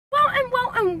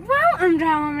welcome to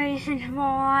our amazing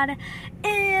vlog.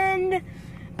 And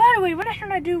by the way, we're not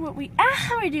gonna do what we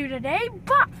actually do today,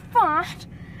 but first,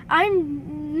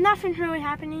 nothing's really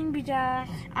happening because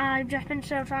I've just been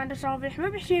still trying to solve this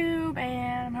Rubik's Cube,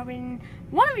 and I'm hoping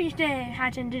one of these days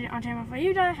I can do it on camera for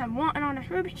you guys. I'm wanting on this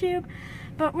Rubik's Cube,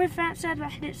 but with that said,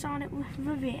 let's get started with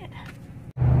the vid.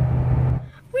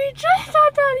 We just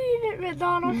got done eating at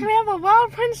McDonald's. We have a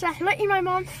wild princess licking my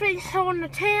mom's face on the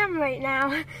cam right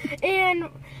now. And,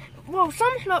 well,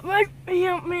 something's not right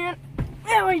here, man.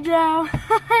 There we go.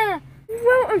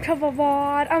 Welcome to the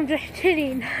vlog. I'm just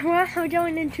kidding. We're actually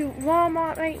going into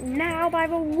Walmart right now, by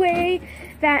the way.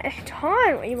 That is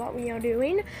totally what we are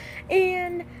doing.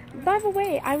 And, by the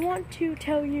way, I want to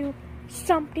tell you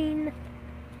something.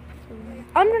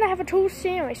 I'm going to have a tool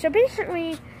series. So,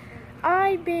 basically,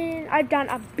 I've done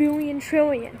a billion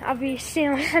trillion of these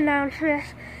series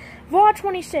announcements. Vlog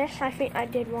 26, I think I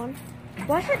did one.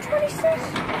 Was it 26?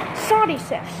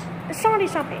 36. It's 30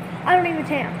 something. I don't even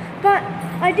care. But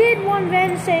I did one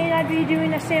then saying I'd be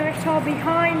doing a series called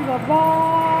Behind the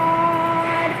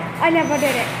Vlog. I never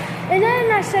did it. And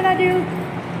then I said I'd do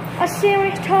a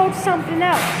series called something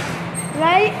else.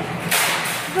 Right?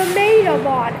 The Meta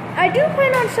Vlog. I do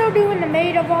plan on still doing the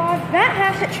Meta Vlog. That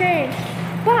hasn't changed.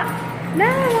 But now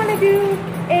I want to do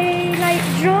a,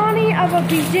 journey of a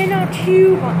beginner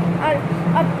tuber.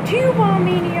 A tuber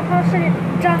meaning a person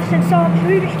that just solves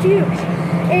Rubik's Cubes.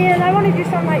 And I want to do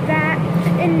something like that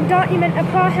and document the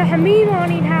process of me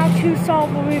learning how to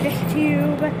solve a Rubik's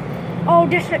Cube, all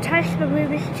different types of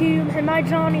Rubik's Cubes, and my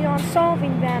journey on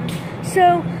solving them.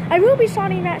 So I will be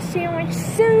starting that series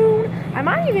soon. I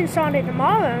might even start it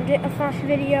tomorrow and get the first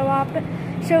video up.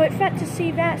 So expect to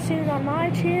see that soon on my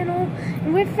channel.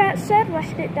 And with that said,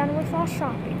 let's get done with our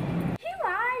shopping. Here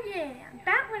I am,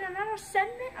 back with another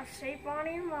segment of Save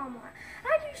Money in Walmart.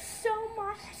 I do so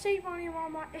much Save Money in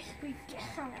Walmart, it's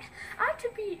ridiculous. I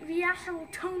could be the actual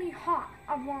Tony Hawk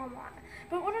of Walmart.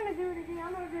 But what I'm going to do today,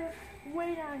 I'm going to go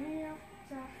way down here.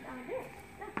 So down there.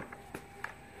 Yeah.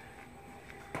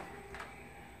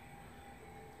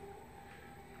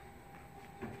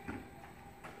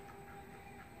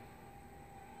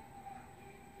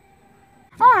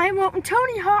 Alright, well,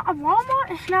 Tony Hawk of Walmart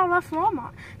has now left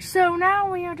Walmart. So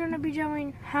now we are going to be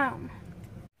going home.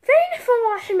 Thanks for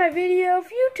watching my video.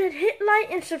 If you could hit like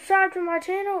and subscribe to my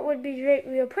channel, it would be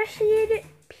greatly appreciated.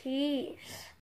 Peace.